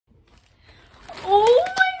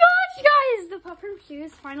from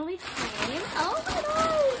shoes finally came. Oh my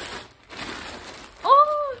god!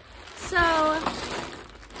 Oh! So,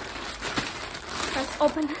 let's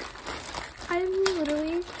open. I'm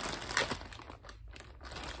literally...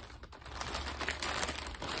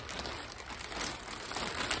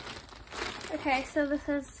 Okay, so this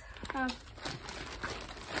is, oh.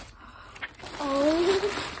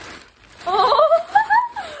 Oh!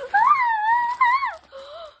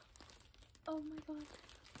 Oh my god.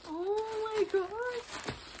 Oh my god.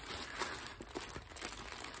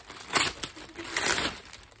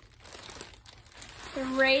 They're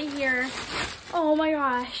right here. Oh my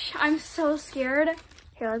gosh. I'm so scared.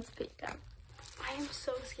 Here, let's put it down. I am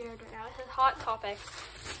so scared right now. This is Hot Topics.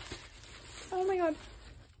 Oh my god.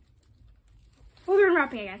 Oh, they're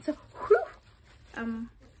unwrapping again. So, whew.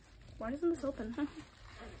 Why doesn't this open?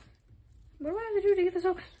 What do I have to do to get this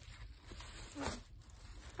open?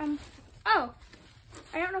 Oh.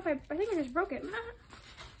 I don't know if I think I just broke it. Oh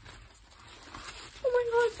my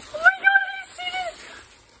god. Oh my god, did you see this?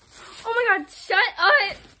 Oh my god, shut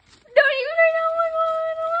up. Don't even right now. Oh my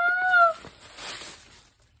god.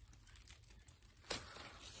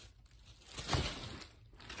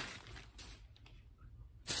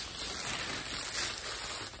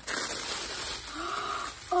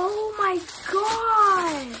 Oh my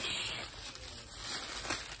gosh.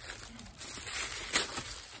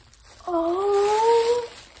 Oh,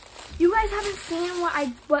 you guys haven't seen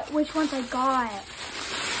which ones I got.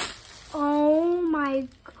 Oh my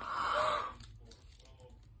god.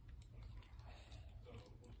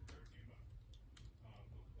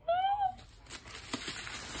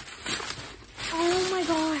 Oh my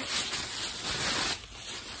gosh.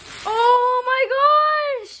 Oh my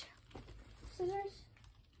gosh. Scissors.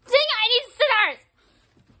 Dang, I need scissors.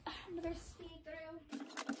 I'm gonna speed through.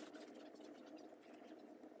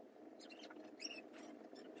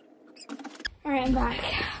 All right, I'm back.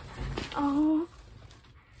 Oh,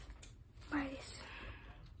 my.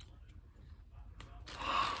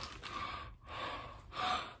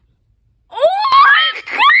 Oh my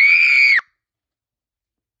god!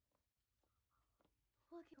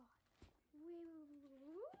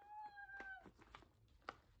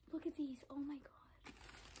 Look at these. Oh my god.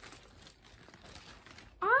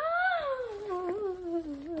 Oh.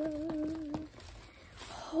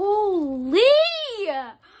 Holy!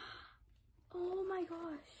 Oh my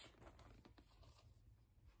gosh.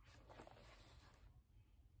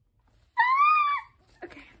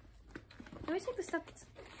 Okay. Let me take the stuff that's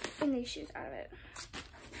in these shoes out of it.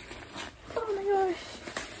 Oh my gosh.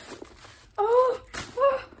 Oh.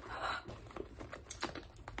 Oh.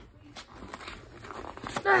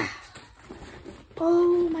 Ah.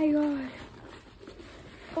 Oh my god.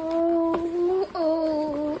 Oh.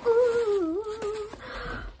 Oh. Oh.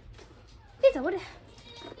 Pizza, what? Okay.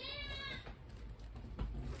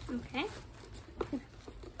 I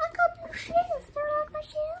got new shoes. They're like my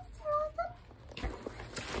shoes. They're awesome.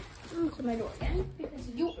 I'm gonna close my door again because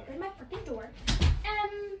you opened my freaking door.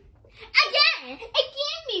 Again,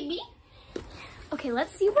 baby. Okay,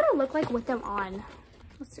 let's see what I look like with them on.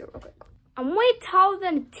 Let's do it real quick. I'm way taller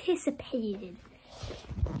than anticipated.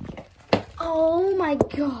 Oh my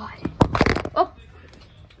god. Oh.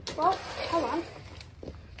 Well, hold on.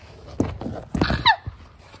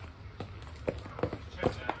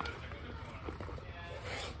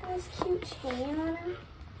 Cute chain on him.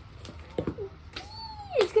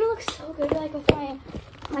 It's gonna look so good like with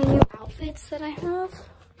my new outfits that I have.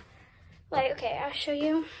 Like, okay, I'll show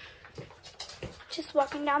you. Just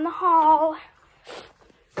walking down the hall.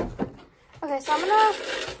 Okay, so I'm gonna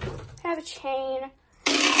have a chain.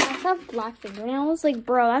 I have black fingernails. Like,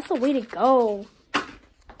 bro, that's the way to go.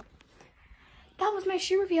 That was my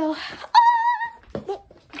shoe reveal. Ah! Well,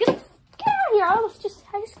 get out of here. I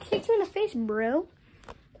just kicked you in the face, bro.